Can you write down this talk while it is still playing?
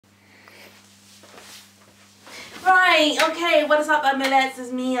Right, okay, what is up, Amalettes? It's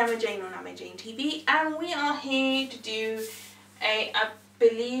me, Emma Jane on Emma Jane TV, and we are here to do I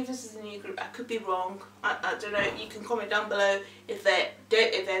believe this is a new group. I could be wrong. I don't know. You can comment down below if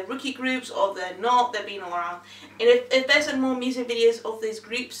they're rookie groups or they're not. They've been all around. And if there's some more music videos of these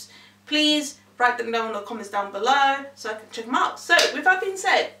groups, please write them down in the comments down below so I can check them out. So, with that being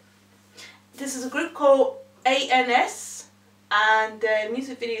said, this is a group called ANS, and the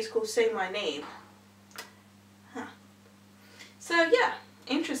music video is called Say My Name. So yeah,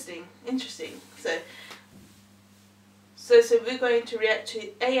 interesting. So we're going to react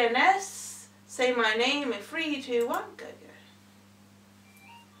to ANS Say My Name in 3, 2, 1, go.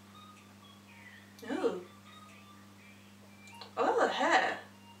 Oh, I love her hair.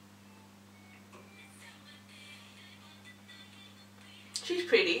 She's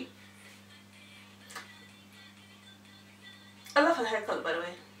pretty. I love her hair color, by the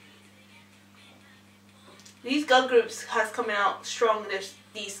way. These girl groups has coming out strong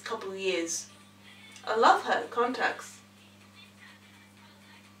these couple of years. I love her contacts.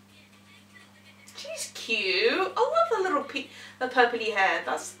 She's cute. I love her little the purpley hair.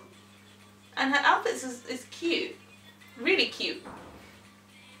 And her outfits is cute. Really cute.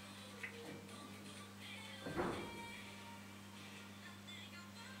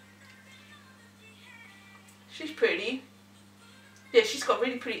 She's pretty. Yeah, she's got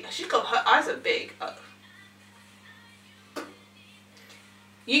really pretty. Her eyes are big.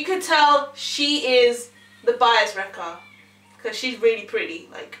 You could tell she is the bias wrecker because she's really pretty.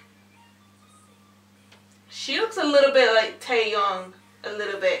 Like, she looks a little bit like Taeyong, a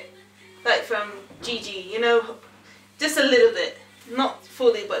little bit like from Gigi, you know, just a little bit, not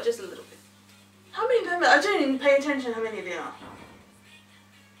fully, but just a little bit. How many members? I don't even pay attention how many there are.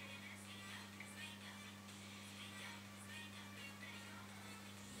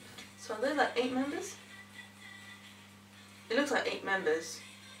 So are there like 8 members? It looks like 8 members.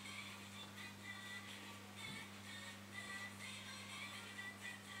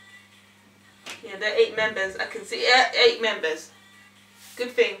 Yeah, there are 8 members. I can see 8 members.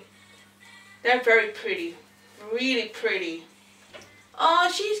 Good thing. They're very pretty. Really pretty.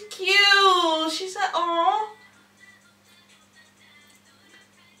 Oh, she's cute. She's like, oh.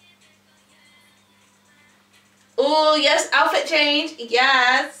 Oh, yes, outfit change.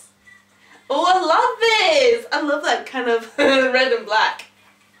 Yes. Oh, I love this. I love that kind of red and black.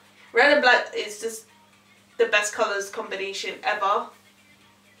 Red and black is just the best colors combination ever.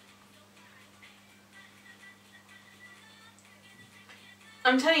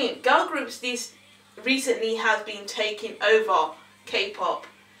 I'm telling you, girl groups these recently have been taking over K-pop.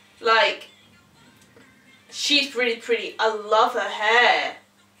 Like, she's really pretty. I love her hair.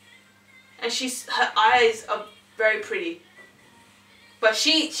 And her eyes are very pretty. But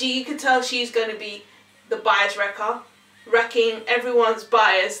you could tell she's going to be the bias wrecker, wrecking everyone's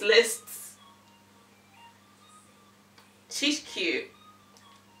bias lists. She's cute.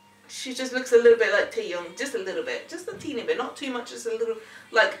 She just looks a little bit like Taeyong, just a little bit, just a teeny bit, not too much, just a little,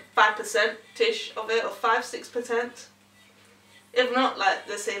 like 5%-ish of it, or 5-6%. If not, like,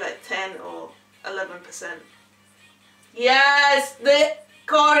 let's say like 10 or 11%. Yes, the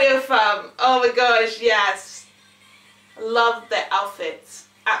choreo fam. Oh my gosh, yes. Love their outfits.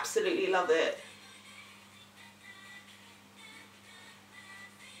 Absolutely love it.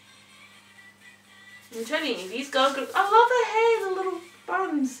 I'm telling you, these girl groups, I love their hair, the little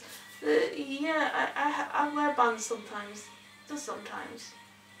buns. Yeah, I wear buns sometimes. Just sometimes.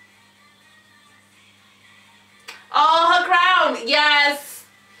 Oh, her crown! Yes!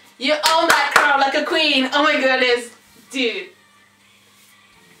 You own that crown like a queen. Oh my goodness. Dude.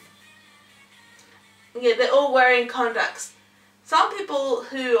 Yeah, they're all wearing contacts. Some people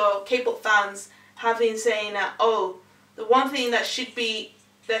who are K-pop fans have been saying that, oh, the one thing that should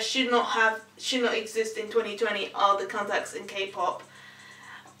not exist in 2020 are the contacts in K-pop.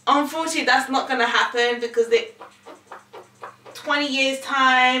 Unfortunately, that's not going to happen because 20 years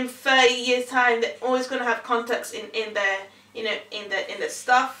time, 30 years time, they're always going to have contacts in their, you know, in the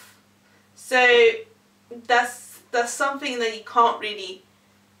stuff. So that's something that you can't really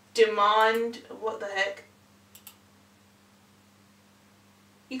demand. What the heck?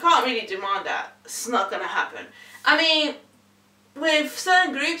 You can't really demand that. It's not going to happen. I mean, with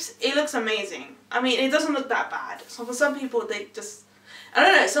certain groups, it looks amazing. I mean, it doesn't look that bad. So for some people, they just, I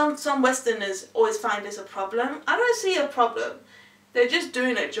don't know, some Westerners always find this a problem. I don't see a problem. They're just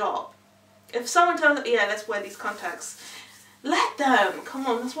doing a job. If someone tells them, yeah, let's wear these contacts, let them. Come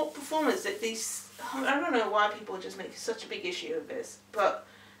on, that's what performance. I don't know why people just make such a big issue of this, but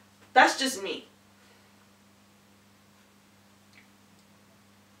that's just me.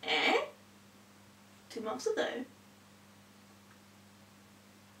 2 months ago.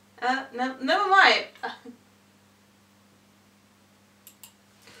 No, never mind.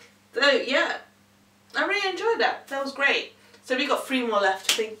 So yeah, I really enjoyed that. That was great. So we got 3 more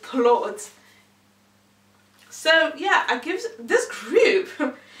left. Thank Lord. So yeah, I give this group.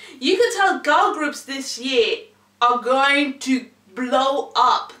 You can tell girl groups this year are going to blow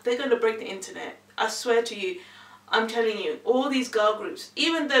up. They're going to break the internet. I swear to you. I'm telling you, all these girl groups,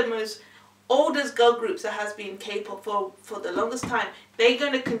 even the most oldest girl groups that has been K-pop for the longest time, they're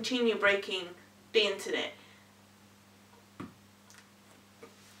going to continue breaking the internet.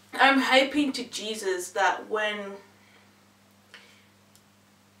 I'm hoping to Jesus that when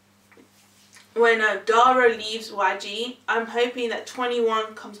Dara leaves YG, I'm hoping that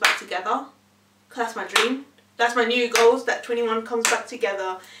 21 comes back together. That's my dream. That's my new goals, that 21 comes back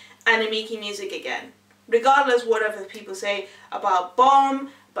together and they're making music again. Regardless whatever people say about Bomb,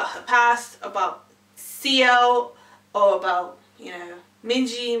 about her past, about CL, or about, you know,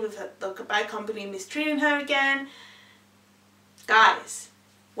 Minji with the bad company mistreating her again. Guys,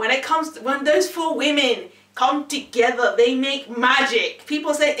 when those 4 women come together, they make magic.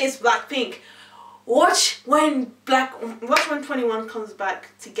 People say it's Blackpink. Watch when 21 comes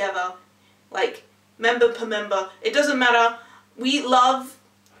back together, like member per member. It doesn't matter. We love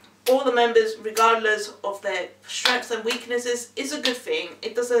all the members regardless of their strengths and weaknesses. It's a good thing.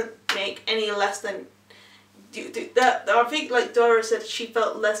 It doesn't make any less than that. I think, like Dora said, she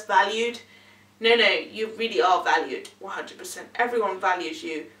felt less valued. No, you really are valued 100%. Everyone values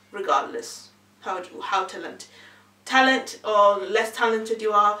you regardless how talent or less talented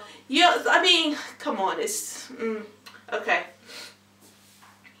you are. I mean, come on, it's okay.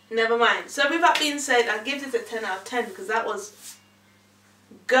 Never mind. So with that being said, I give this a 10 out of 10 because that was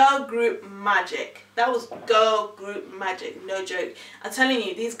girl group magic. That was girl group magic, no joke. I'm telling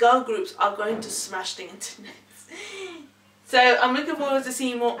you, these girl groups are going to smash the internet. So I'm looking forward to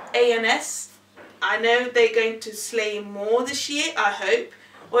seeing more ANS. I know they're going to slay more this year, I hope.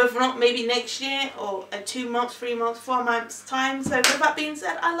 Or if not, maybe next year, or in 2 months, 3 months, 4 months time. So with that being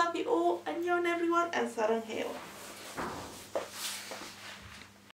said, I love you all, and you and everyone, and Sarang Hail.